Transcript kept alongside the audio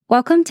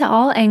Welcome to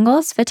All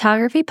Angles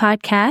Photography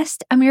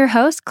Podcast. I'm your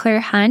host, Claire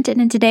Hunt, and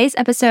in today's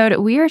episode,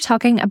 we are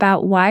talking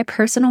about why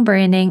personal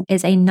branding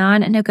is a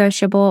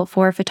non-negotiable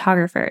for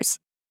photographers.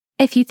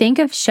 If you think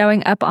of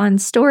showing up on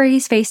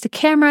stories face to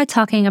camera,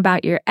 talking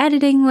about your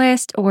editing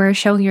list, or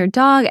showing your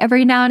dog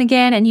every now and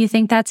again, and you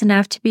think that's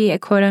enough to be a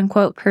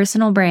quote-unquote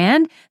personal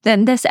brand,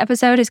 then this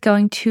episode is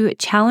going to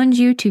challenge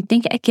you to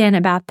think again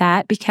about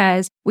that,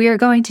 because we are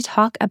going to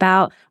talk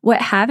about what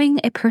having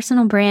a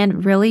personal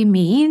brand really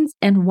means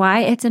and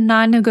why it's a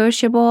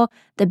non-negotiable,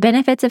 the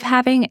benefits of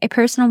having a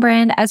personal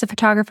brand as a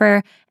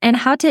photographer, and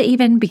how to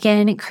even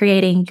begin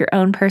creating your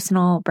own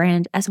personal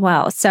brand as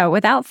well. So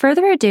without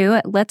further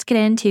ado, let's get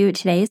into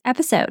today's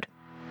episode.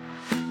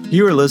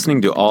 You are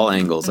listening to All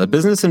Angles, a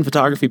business and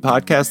photography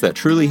podcast that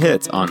truly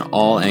hits on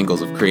all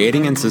angles of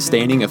creating and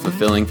sustaining a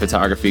fulfilling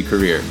photography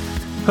career.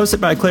 Hosted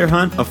by Claire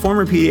Hunt, a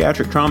former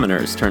pediatric trauma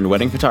nurse turned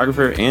wedding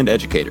photographer and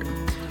educator.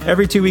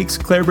 Every 2 weeks,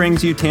 Claire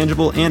brings you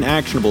tangible and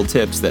actionable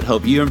tips that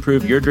help you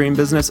improve your dream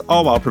business,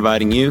 all while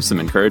providing you some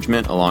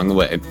encouragement along the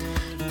way.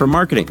 For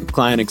marketing,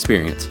 client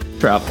experience,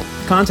 travel,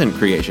 content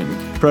creation,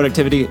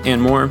 productivity,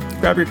 and more,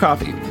 grab your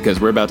coffee, because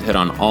we're about to hit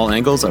on all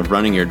angles of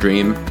running your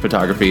dream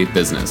photography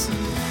business.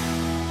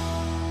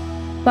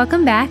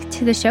 Welcome back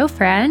to the show,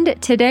 friend.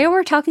 Today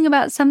we're talking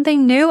about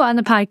something new on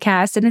the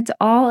podcast, and it's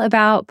all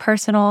about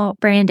personal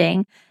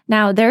branding.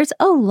 Now, there's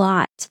a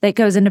lot that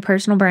goes into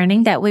personal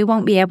branding that we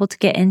won't be able to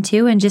get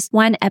into in just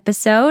one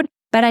episode,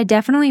 but I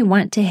definitely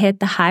want to hit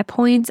the high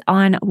points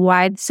on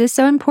why this is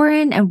so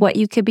important and what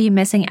you could be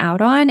missing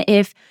out on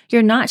if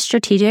you're not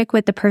strategic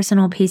with the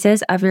personal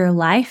pieces of your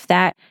life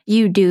that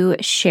you do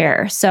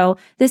share. So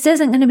this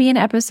isn't going to be an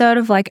episode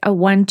of like a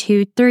 1,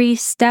 2, 3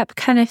 step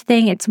kind of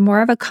thing. It's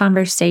more of a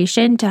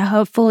conversation to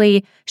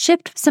hopefully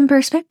shift some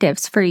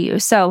perspectives for you.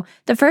 So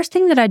the first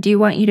thing that I do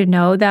want you to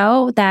know,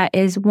 though, that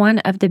is one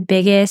of the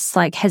biggest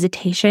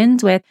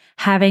hesitations with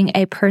having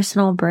a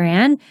personal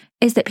brand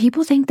is that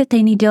people think that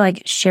they need to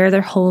share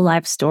their whole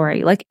life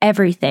story,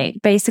 everything.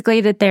 Basically,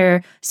 that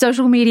their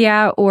social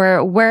media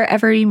or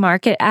wherever you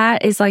market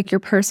at is your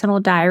personal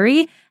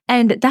diary.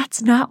 And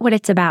that's not what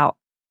it's about.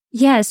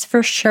 Yes,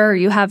 for sure,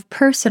 you have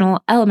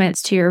personal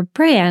elements to your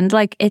brand.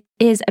 It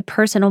is a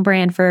personal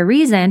brand for a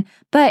reason,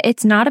 but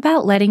it's not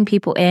about letting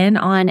people in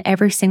on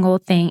every single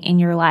thing in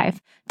your life.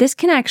 This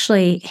can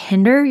actually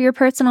hinder your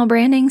personal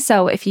branding.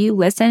 So if you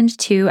listened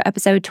to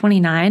episode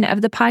 29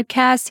 of the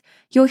podcast,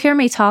 you'll hear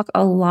me talk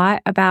a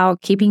lot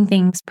about keeping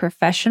things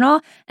professional.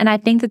 And I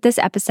think that this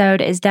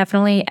episode is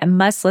definitely a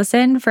must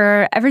listen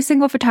for every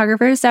single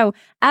photographer. So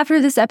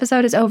after this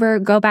episode is over,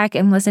 go back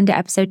and listen to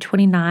episode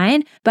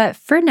 29. But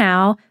for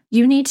now,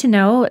 you need to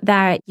know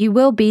that you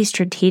will be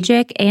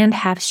strategic and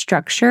have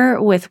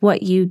structure with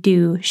what you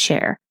do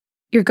share.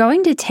 You're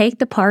going to take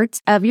the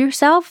parts of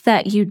yourself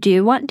that you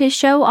do want to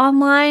show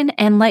online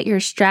and let your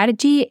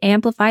strategy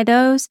amplify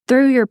those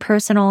through your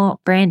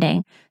personal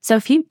branding. So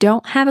if you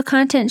don't have a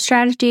content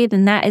strategy,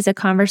 then that is a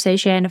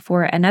conversation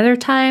for another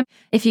time.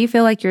 If you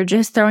feel like you're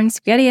just throwing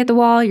spaghetti at the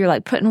wall,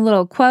 you're putting a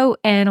little quote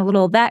and a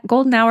little that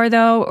golden hour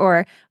though,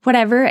 or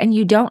whatever, and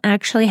you don't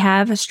actually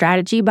have a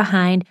strategy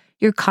behind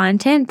your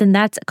content, then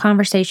that's a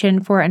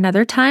conversation for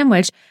another time,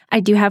 which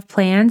I do have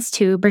plans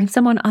to bring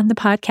someone on the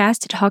podcast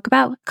to talk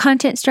about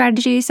content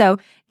strategy. So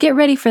get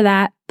ready for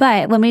that.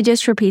 But let me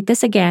just repeat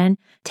this again.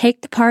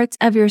 Take the parts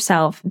of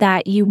yourself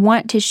that you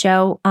want to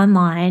show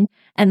online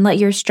and let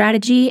your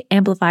strategy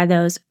amplify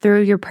those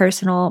through your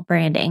personal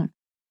branding.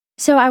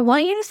 So I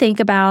want you to think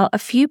about a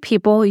few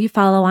people you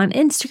follow on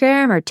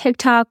Instagram or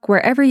TikTok,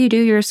 wherever you do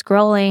your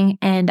scrolling,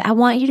 and I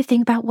want you to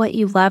think about what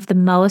you love the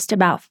most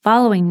about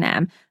following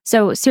them.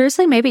 So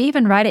seriously, maybe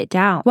even write it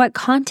down. What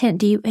content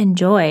do you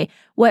enjoy?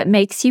 What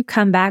makes you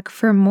come back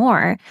for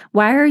more?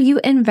 Why are you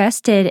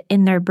invested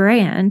in their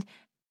brand?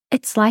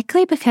 It's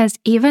likely because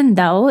even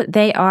though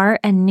they are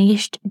a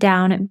niched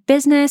down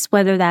business,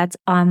 whether that's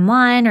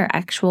online or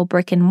actual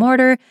brick and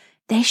mortar,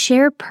 they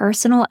share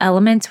personal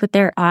elements with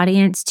their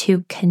audience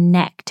to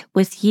connect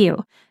with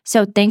you.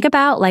 So think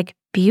about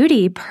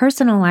beauty,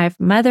 personal life,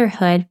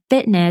 motherhood,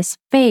 fitness,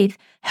 faith,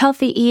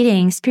 healthy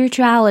eating,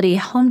 spirituality,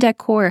 home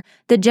decor,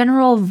 the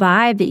general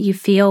vibe that you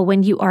feel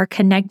when you are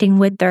connecting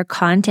with their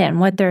content and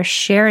what they're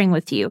sharing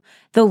with you.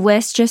 The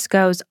list just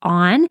goes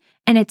on,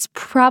 and it's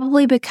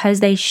probably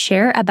because they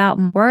share about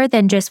more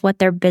than just what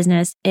their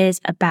business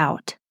is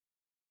about.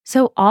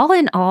 So all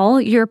in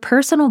all, your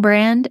personal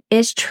brand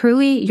is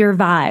truly your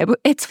vibe.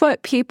 It's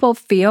what people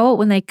feel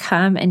when they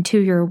come into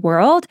your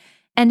world.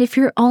 And if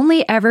you're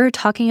only ever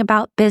talking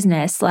about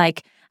business, I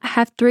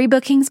have 3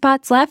 booking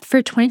spots left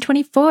for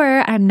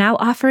 2024. I'm now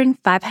offering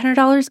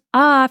 $500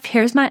 off.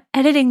 Here's my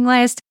editing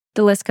list.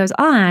 The list goes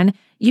on.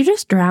 You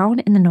just drown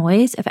in the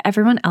noise of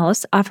everyone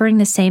else offering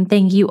the same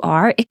thing you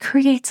are. It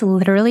creates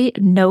literally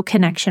no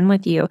connection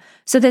with you.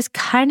 So this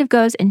kind of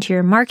goes into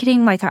your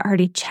marketing, like I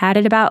already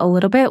chatted about a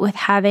little bit with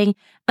having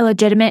a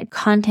legitimate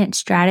content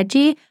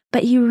strategy,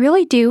 but you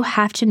really do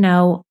have to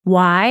know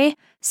why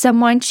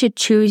someone should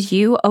choose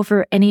you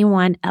over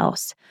anyone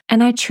else.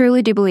 And I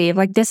truly do believe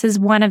this is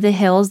one of the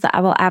hills that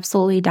I will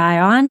absolutely die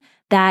on,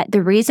 that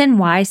the reason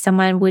why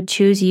someone would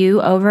choose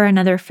you over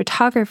another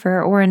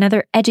photographer or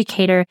another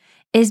educator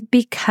is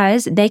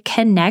because they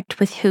connect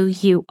with who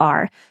you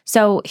are.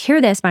 So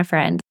hear this, my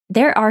friend.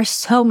 There are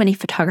so many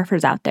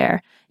photographers out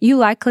there. You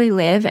likely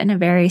live in a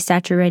very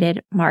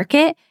saturated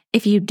market.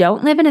 If you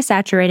don't live in a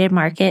saturated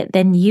market,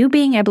 then you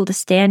being able to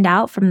stand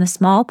out from the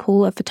small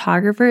pool of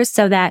photographers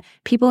so that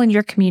people in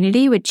your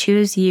community would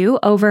choose you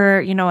over,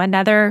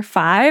 another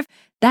 5,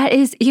 that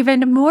is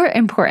even more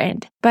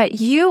important. But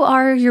you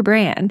are your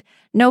brand.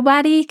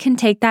 Nobody can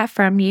take that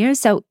from you.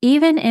 So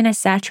even in a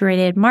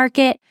saturated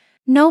market,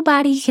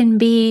 nobody can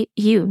be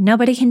you.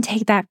 Nobody can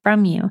take that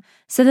from you.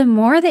 So the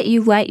more that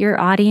you let your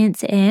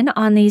audience in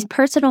on these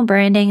personal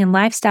branding and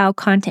lifestyle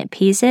content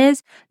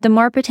pieces, the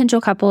more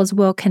potential couples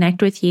will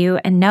connect with you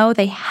and know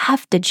they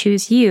have to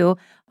choose you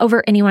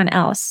over anyone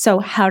else. So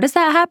how does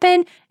that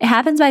happen? It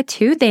happens by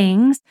 2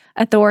 things: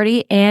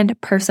 authority and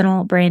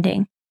personal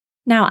branding.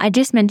 Now, I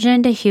just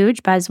mentioned a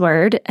huge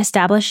buzzword,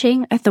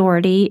 establishing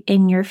authority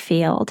in your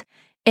field.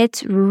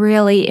 It's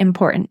really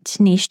important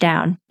to niche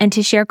down and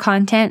to share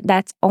content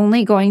that's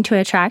only going to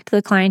attract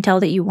the clientele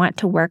that you want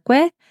to work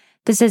with.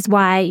 This is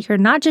why you're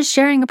not just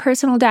sharing a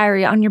personal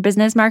diary on your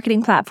business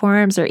marketing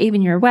platforms or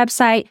even your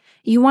website.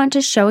 You want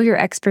to show your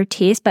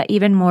expertise, but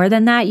even more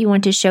than that, you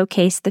want to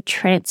showcase the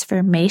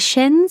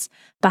transformations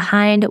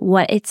behind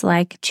what it's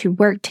like to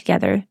work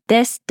together.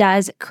 This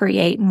does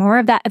create more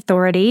of that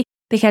authority,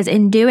 because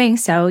in doing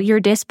so, you're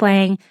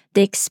displaying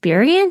the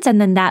experience, and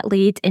then that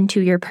leads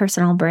into your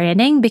personal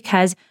branding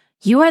because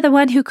you are the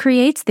one who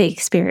creates the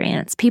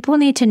experience. People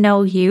need to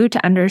know you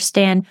to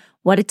understand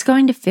what it's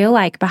going to feel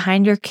like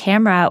behind your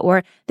camera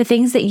or the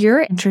things that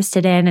you're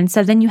interested in. And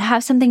so then you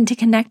have something to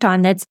connect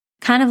on that's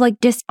kind of like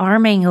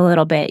disarming a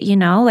little bit,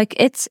 like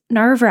it's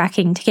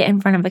nerve-wracking to get in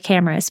front of a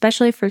camera,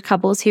 especially for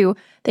couples who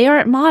they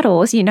aren't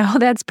models,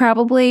 that's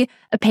probably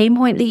a pain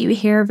point that you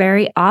hear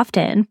very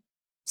often.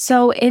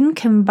 So in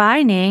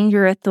combining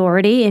your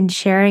authority and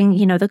sharing,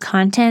 the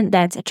content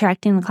that's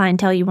attracting the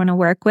clientele you want to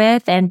work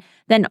with, and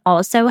then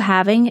also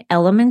having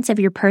elements of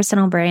your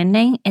personal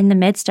branding in the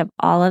midst of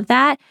all of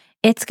that,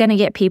 it's going to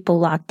get people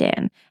locked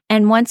in.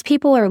 And once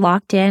people are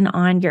locked in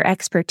on your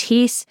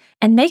expertise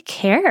and they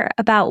care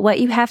about what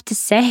you have to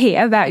say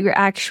about your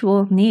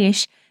actual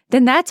niche,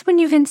 then that's when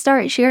you can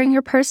start sharing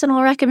your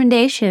personal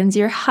recommendations,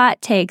 your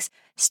hot takes,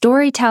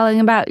 storytelling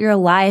about your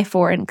life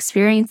or an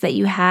experience that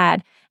you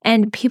had.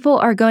 And people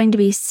are going to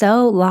be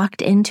so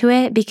locked into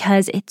it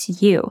because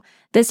it's you.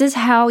 This is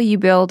how you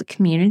build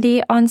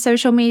community on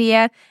social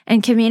media.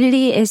 And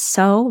community is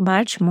so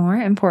much more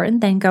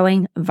important than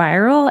going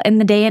viral in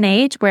the day and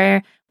age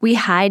where we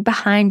hide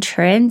behind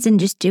trends and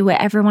just do what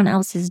everyone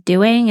else is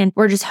doing. And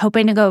we're just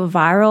hoping to go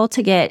viral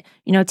to get,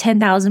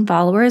 10,000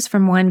 followers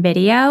from one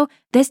video.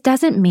 This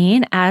doesn't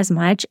mean as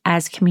much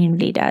as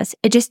community does.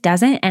 It just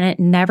doesn't, and it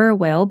never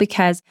will,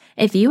 because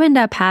if you end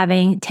up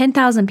having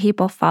 10,000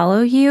 people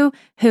follow you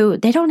who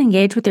they don't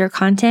engage with your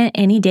content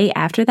any day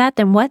after that,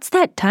 then what's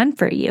that done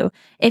for you?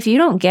 If you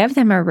don't give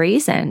them a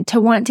reason to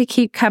want to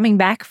keep coming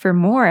back for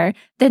more,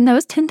 then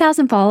those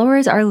 10,000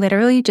 followers are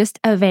literally just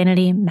a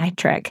vanity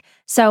metric.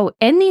 So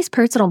in these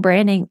personal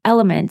branding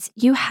elements,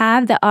 you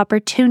have the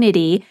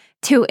opportunity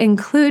to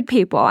include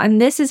people.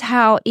 And this is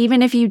how,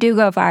 even if you do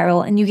go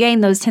viral and you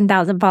gain those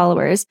 10,000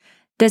 followers,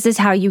 this is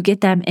how you get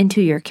them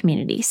into your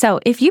community. So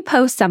if you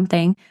post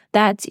something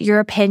that's your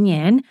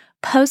opinion,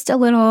 post a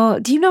little,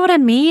 do you know what I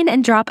mean?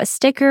 And drop a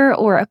sticker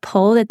or a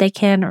poll that they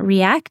can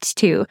react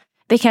to.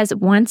 Because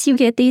once you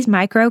get these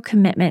micro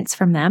commitments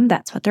from them,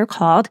 that's what they're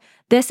called,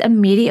 this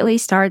immediately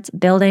starts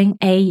building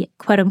a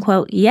quote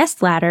unquote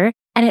yes ladder,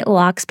 and it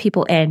locks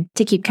people in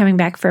to keep coming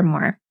back for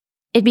more.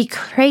 It'd be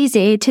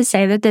crazy to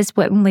say that this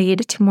wouldn't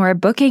lead to more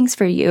bookings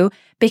for you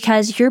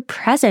because you're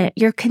present,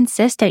 you're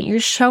consistent, you're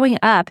showing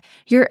up,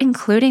 you're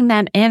including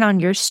them in on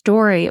your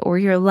story or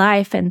your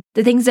life and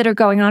the things that are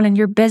going on in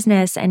your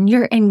business, and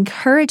you're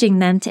encouraging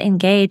them to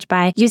engage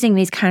by using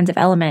these kinds of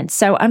elements.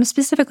 So I'm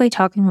specifically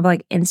talking about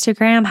like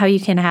Instagram, how you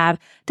can have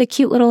the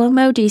cute little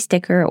emoji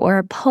sticker or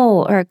a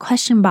poll or a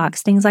question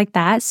box, things like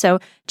that. So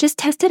just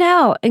test it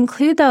out,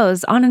 include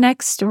those on a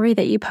next story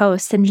that you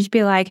post, and just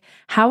be like,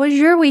 how was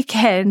your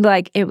weekend?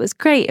 Like, it was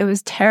great, it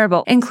was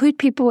terrible. Include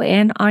people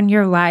in on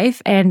your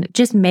life and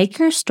just make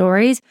your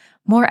stories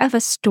more of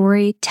a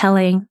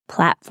storytelling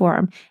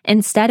platform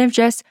instead of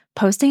just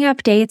posting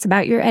updates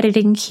about your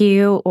editing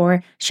queue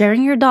or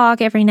sharing your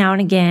dog every now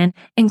and again.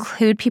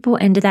 Include people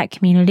into that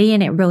community,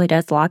 and it really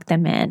does lock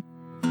them in.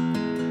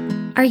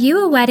 Are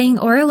you a wedding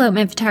or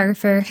elopement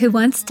photographer who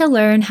wants to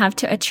learn how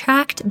to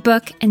attract,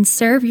 book, and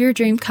serve your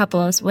dream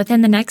couples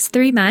within the next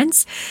 3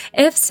 months?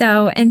 If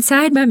so,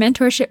 inside my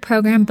mentorship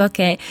program, Book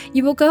It,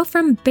 you will go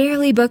from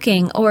barely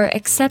booking or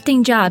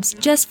accepting jobs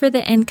just for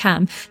the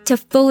income to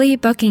fully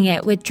booking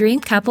it with dream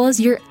couples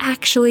you're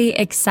actually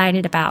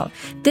excited about.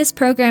 This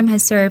program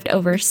has served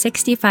over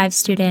 65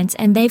 students,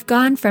 and they've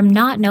gone from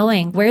not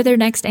knowing where their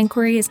next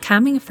inquiry is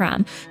coming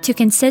from to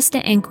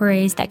consistent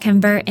inquiries that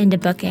convert into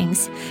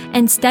bookings.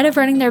 Instead of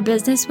running their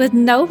business with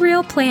no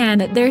real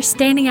plan. They're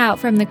standing out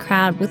from the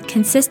crowd with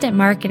consistent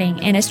marketing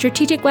and a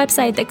strategic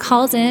website that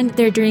calls in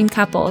their dream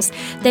couples.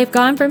 They've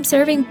gone from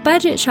serving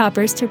budget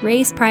shoppers to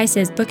raise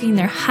prices, booking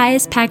their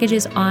highest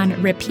packages on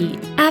repeat.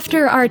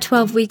 After our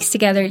 12 weeks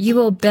together, you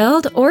will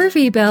build or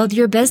rebuild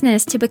your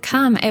business to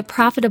become a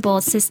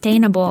profitable,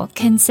 sustainable,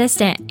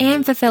 consistent,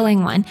 and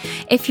fulfilling one.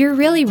 If you're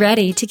really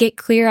ready to get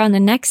clear on the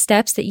next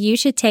steps that you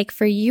should take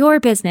for your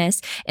business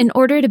in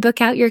order to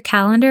book out your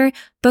calendar,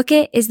 Book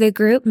It is the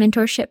group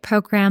mentorship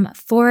program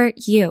for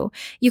you.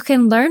 You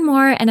can learn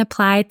more and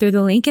apply through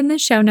the link in the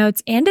show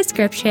notes and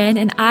description,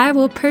 and I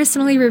will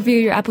personally review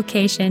your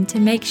application to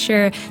make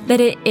sure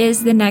that it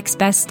is the next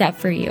best step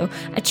for you.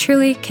 I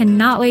truly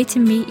cannot wait to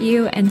meet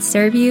you and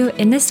serve you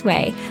in this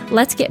way.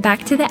 Let's get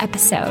back to the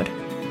episode.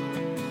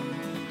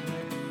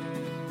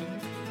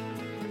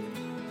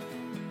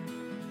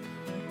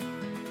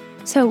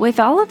 So with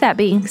all of that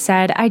being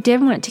said, I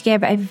did want to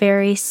give a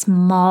very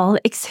small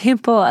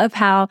example of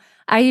how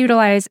I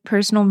utilize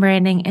personal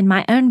branding in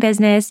my own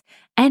business,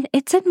 and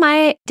it's in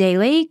my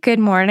daily Good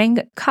Morning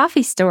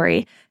Coffee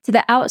story. To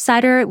the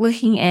outsider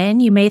looking in,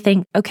 you may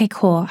think, okay,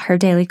 cool, her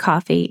daily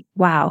coffee.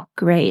 Wow,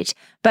 great.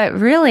 But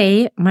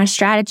really, my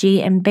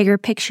strategy and bigger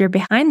picture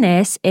behind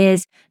this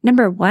is,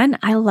 number one,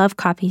 I love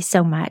coffee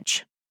so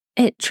much.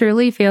 It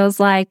truly feels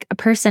like a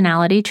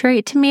personality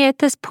trait to me at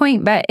this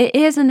point, but it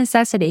is a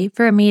necessity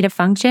for me to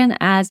function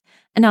as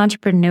an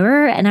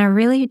entrepreneur, and I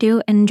really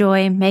do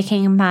enjoy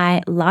making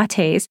my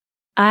lattes.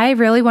 I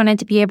really wanted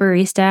to be a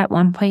barista at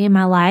one point in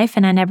my life,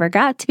 and I never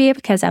got to be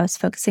because I was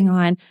focusing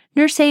on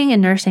nursing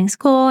and nursing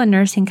school and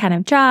nursing kind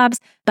of jobs.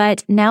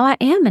 But now I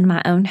am in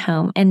my own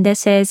home, and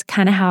this is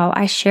kind of how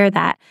I share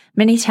that.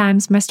 Many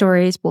times my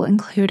stories will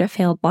include a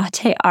failed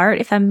latte art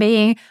if I'm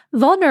being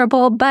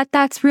vulnerable, but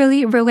that's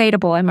really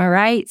relatable, am I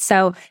right?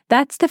 So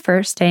that's the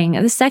first thing.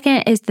 The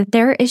second is that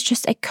there is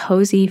just a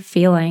cozy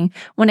feeling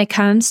when it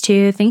comes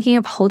to thinking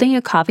of holding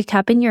a coffee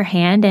cup in your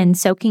hand and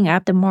soaking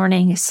up the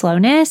morning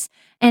slowness.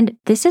 And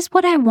this is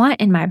what I want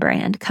in my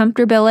brand,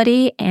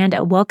 comfortability and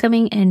a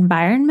welcoming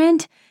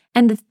environment.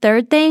 And the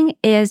third thing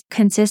is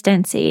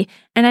consistency.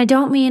 And I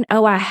don't mean,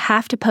 I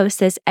have to post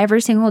this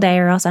every single day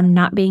or else I'm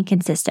not being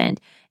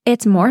consistent.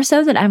 It's more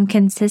so that I'm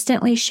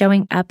consistently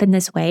showing up in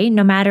this way,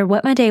 no matter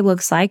what my day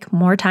looks like,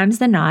 more times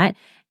than not.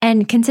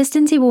 And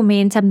consistency will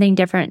mean something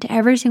different to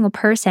every single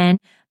person.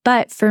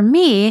 But for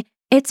me,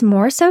 it's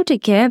more so to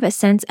give a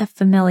sense of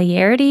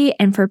familiarity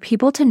and for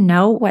people to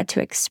know what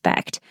to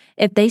expect.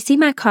 If they see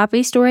my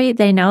coffee story,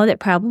 they know that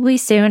probably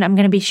soon I'm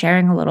going to be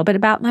sharing a little bit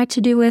about my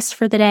to-do list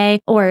for the day,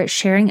 or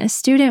sharing a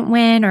student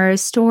win or a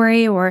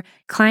story or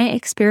client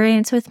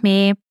experience with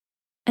me.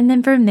 And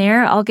then from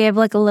there, I'll give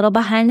like a little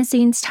behind the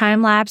scenes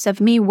time lapse of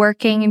me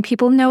working and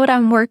people know what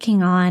I'm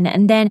working on.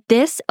 And then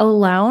this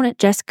alone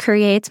just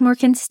creates more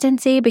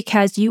consistency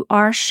because you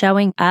are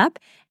showing up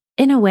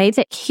in a way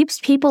that keeps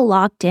people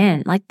locked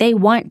in. Like they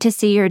want to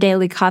see your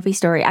daily coffee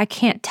story. I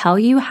can't tell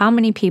you how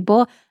many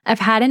people I've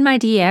had in my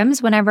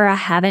DMs whenever I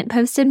haven't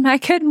posted my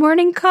Good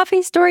Morning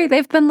Coffee story.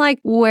 They've been like,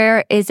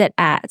 where is it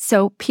at?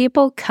 So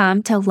people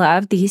come to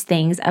love these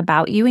things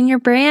about you and your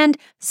brand.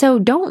 So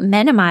don't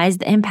minimize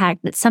the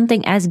impact that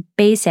something as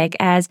basic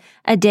as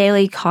a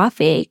daily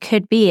coffee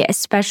could be,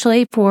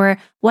 especially for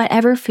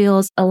whatever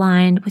feels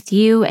aligned with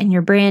you and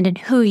your brand and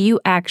who you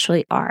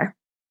actually are.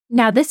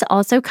 Now, this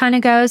also kind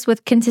of goes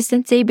with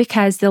consistency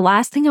because the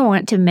last thing I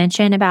want to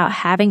mention about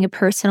having a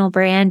personal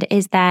brand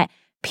is that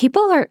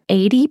people are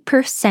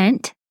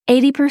 80%,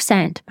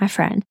 my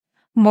friend,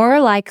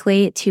 more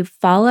likely to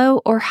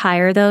follow or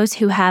hire those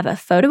who have a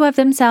photo of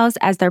themselves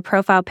as their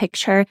profile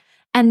picture.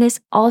 And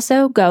this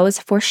also goes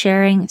for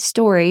sharing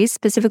stories,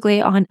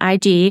 specifically on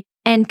IG,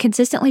 and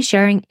consistently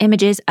sharing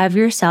images of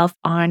yourself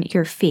on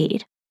your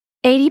feed.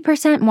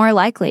 80% more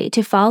likely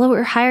to follow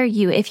or hire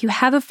you if you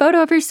have a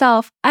photo of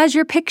yourself as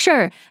your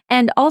picture,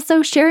 and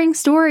also sharing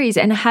stories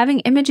and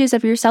having images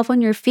of yourself on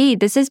your feed.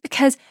 This is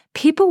because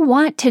people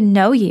want to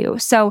know you.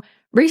 So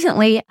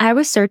recently, I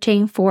was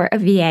searching for a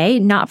VA,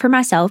 not for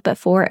myself, but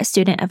for a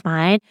student of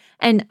mine.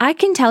 And I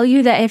can tell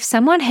you that if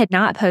someone had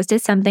not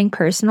posted something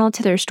personal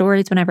to their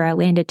stories whenever I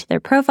landed to their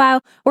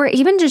profile, or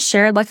even just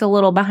shared like a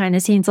little behind the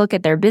scenes look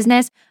at their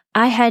business,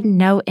 I had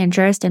no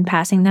interest in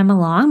passing them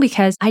along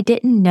because I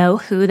didn't know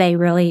who they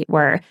really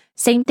were.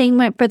 Same thing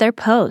went for their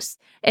posts.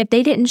 If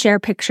they didn't share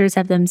pictures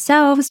of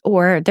themselves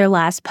or their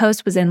last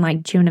post was in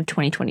like June of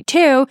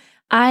 2022,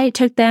 I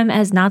took them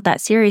as not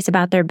that serious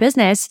about their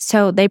business,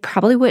 so they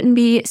probably wouldn't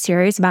be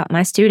serious about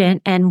my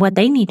student and what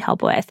they need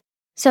help with.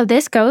 So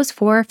this goes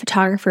for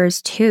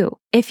photographers too.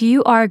 If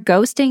you are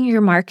ghosting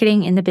your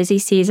marketing in the busy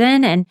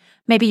season and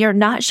maybe you're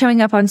not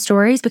showing up on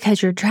stories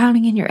because you're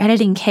drowning in your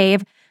editing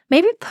cave,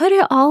 maybe put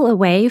it all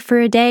away for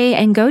a day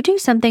and go do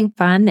something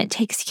fun that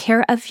takes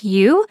care of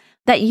you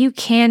that you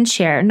can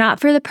share, not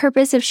for the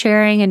purpose of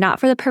sharing and not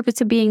for the purpose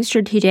of being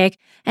strategic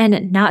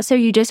and not so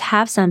you just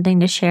have something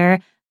to share,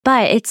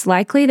 But it's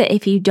likely that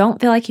if you don't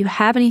feel like you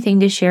have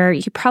anything to share,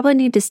 you probably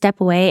need to step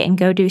away and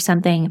go do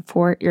something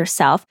for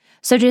yourself.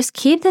 So just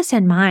keep this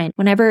in mind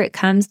whenever it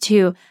comes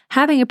to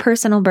having a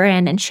personal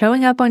brand and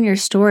showing up on your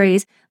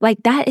stories.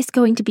 Like, that is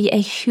going to be a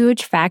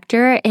huge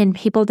factor in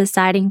people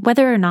deciding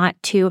whether or not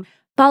to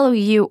follow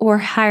you or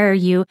hire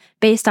you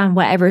based on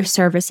whatever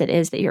service it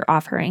is that you're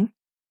offering.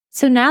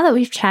 So now that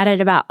we've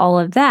chatted about all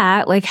of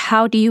that, like,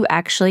 how do you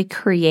actually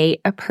create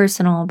a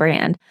personal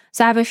brand?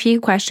 So I have a few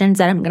questions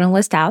that I'm going to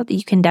list out that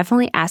you can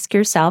definitely ask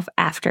yourself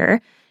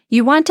after.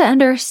 You want to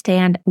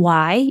understand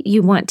why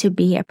you want to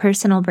be a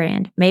personal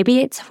brand. Maybe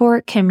it's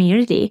for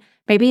community.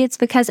 Maybe it's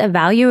because a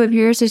value of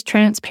yours is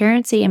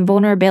transparency and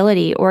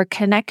vulnerability or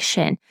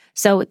connection.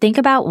 So think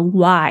about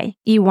why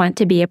you want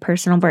to be a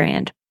personal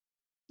brand.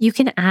 You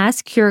can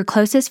ask your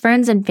closest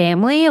friends and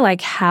family,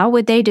 like, how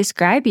would they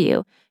describe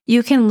you?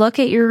 You can look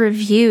at your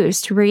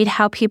reviews to read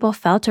how people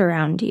felt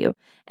around you,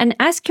 and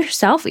ask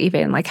yourself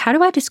even, like, how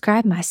do I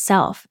describe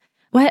myself?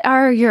 What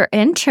are your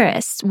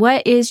interests?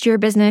 What is your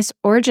business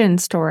origin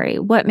story?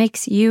 What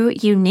makes you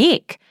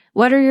unique?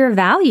 What are your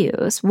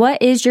values?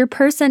 What is your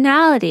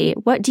personality?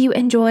 What do you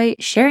enjoy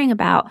sharing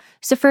about?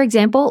 So for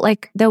example,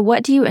 like, the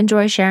what do you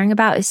enjoy sharing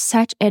about is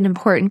such an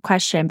important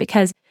question,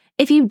 because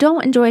if you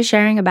don't enjoy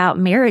sharing about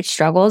marriage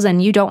struggles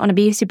and you don't want to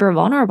be super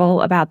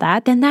vulnerable about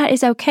that, then that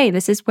is okay.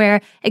 This is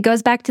where it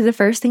goes back to the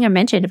first thing I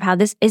mentioned of how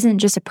this isn't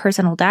just a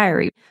personal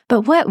diary.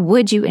 But what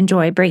would you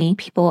enjoy bringing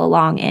people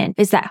along in?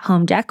 Is that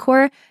home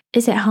decor?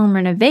 Is it home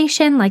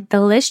renovation? Like,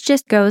 the list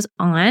just goes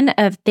on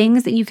of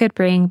things that you could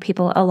bring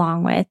people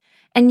along with.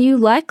 And you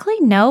likely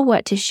know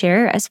what to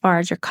share as far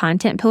as your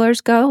content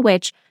pillars go,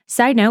 which,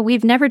 side note,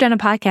 we've never done a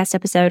podcast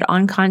episode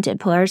on content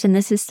pillars. And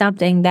this is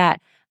something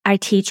that I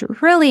teach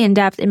really in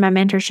depth in my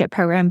mentorship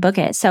program, Book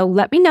It. So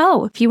let me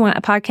know if you want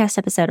a podcast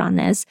episode on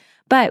this.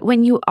 But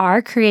when you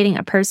are creating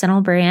a personal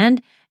brand,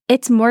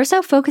 it's more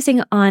so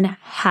focusing on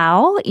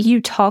how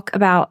you talk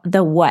about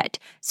the what.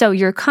 So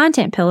your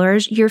content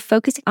pillars, you're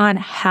focusing on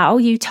how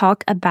you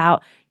talk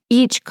about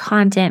each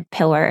content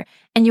pillar.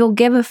 And you'll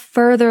give a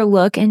further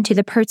look into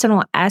the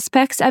personal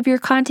aspects of your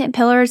content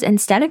pillars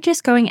instead of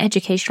just going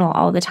educational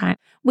all the time.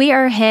 We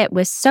are hit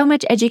with so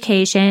much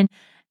education,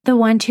 the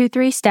 1, 2,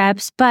 3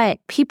 steps, but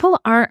people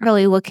aren't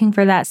really looking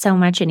for that so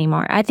much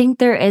anymore. I think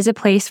there is a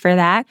place for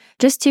that,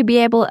 just to be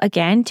able,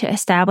 again, to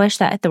establish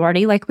that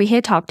authority like we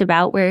had talked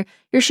about, where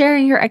you're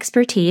sharing your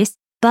expertise,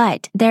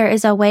 but there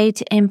is a way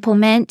to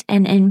implement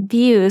and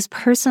infuse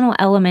personal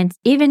elements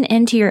even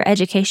into your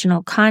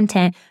educational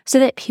content so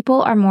that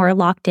people are more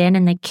locked in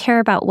and they care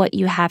about what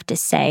you have to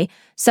say.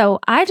 So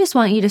I just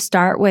want you to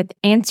start with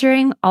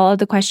answering all of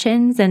the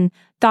questions and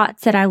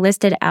thoughts that I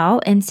listed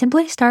out, and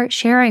simply start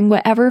sharing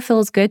whatever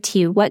feels good to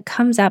you, what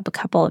comes up a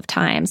couple of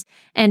times.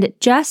 And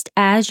just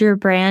as your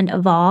brand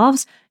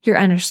evolves, your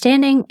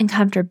understanding and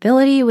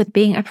comfortability with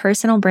being a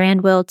personal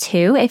brand will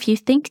too. If you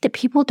think that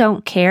people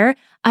don't care,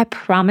 I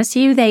promise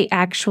you they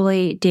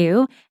actually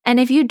do. And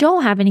if you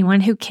don't have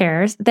anyone who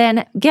cares,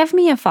 then give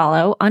me a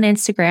follow on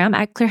Instagram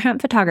at Claire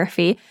Hunt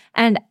Photography.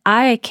 And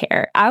I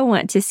care. I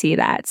want to see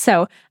that.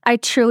 So I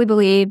truly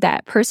believe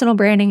that personal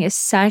branding is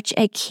such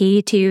a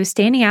key to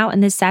standing out in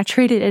this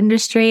saturated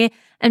industry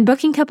and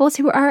booking couples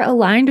who are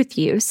aligned with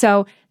you.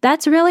 So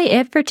that's really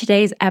it for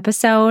today's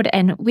episode.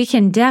 And we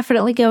can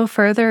definitely go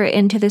further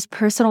into this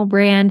personal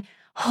brand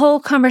whole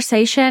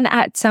conversation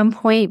at some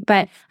point,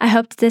 but I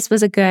hope this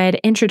was a good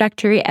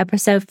introductory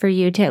episode for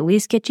you to at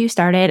least get you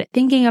started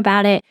thinking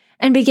about it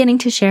and beginning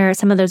to share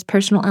some of those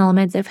personal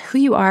elements of who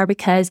you are,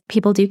 because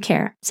people do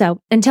care.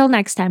 So until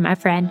next time, my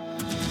friend.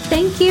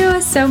 Thank you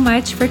so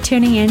much for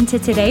tuning in to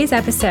today's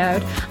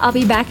episode. I'll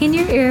be back in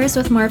your ears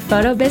with more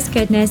photo biz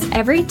goodness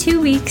every 2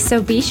 weeks,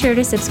 so be sure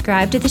to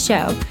subscribe to the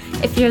show.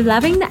 If you're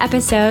loving the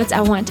episodes,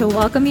 I want to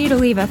welcome you to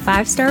leave a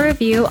 5-star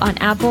review on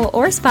Apple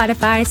or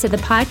Spotify so the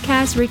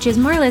podcast reaches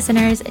more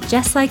listeners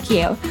just like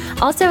you.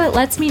 Also, it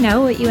lets me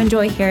know what you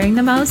enjoy hearing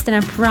the most, and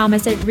I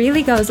promise it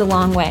really goes a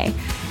long way.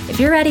 If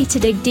you're ready to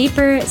dig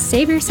deeper,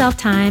 save yourself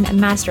time, and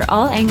master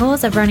all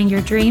angles of running your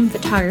dream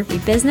photography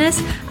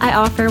business, I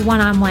offer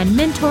one-on-one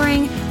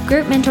mentoring,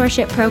 group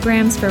mentorship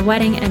programs for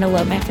wedding and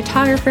elopement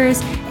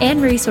photographers,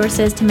 and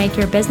resources to make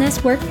your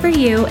business work for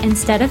you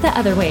instead of the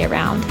other way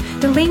around.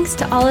 The links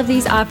to all of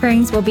these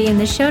offerings will be in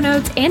the show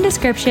notes and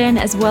description,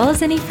 as well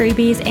as any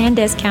freebies and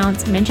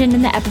discounts mentioned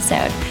in the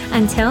episode.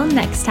 Until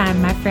next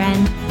time, my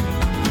friend.